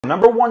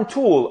Number one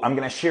tool I'm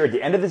going to share at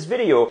the end of this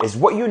video is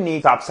what you need to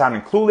stop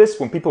sounding clueless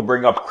when people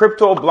bring up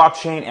crypto,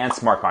 blockchain, and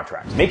smart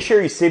contracts. Make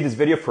sure you save this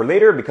video for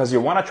later because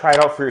you'll want to try it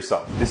out for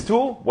yourself. This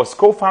tool was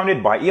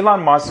co-founded by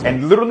Elon Musk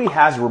and literally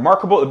has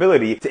remarkable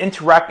ability to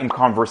interact in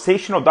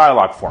conversational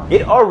dialogue form.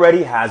 It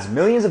already has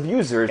millions of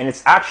users and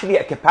it's actually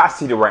at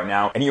capacity right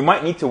now, and you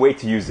might need to wait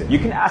to use it. You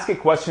can ask it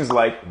questions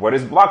like, what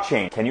is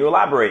blockchain? Can you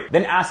elaborate?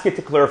 Then ask it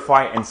to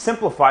clarify and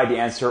simplify the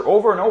answer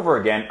over and over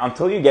again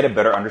until you get a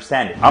better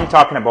understanding. I'm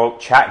talking about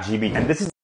Chat GPT, and this is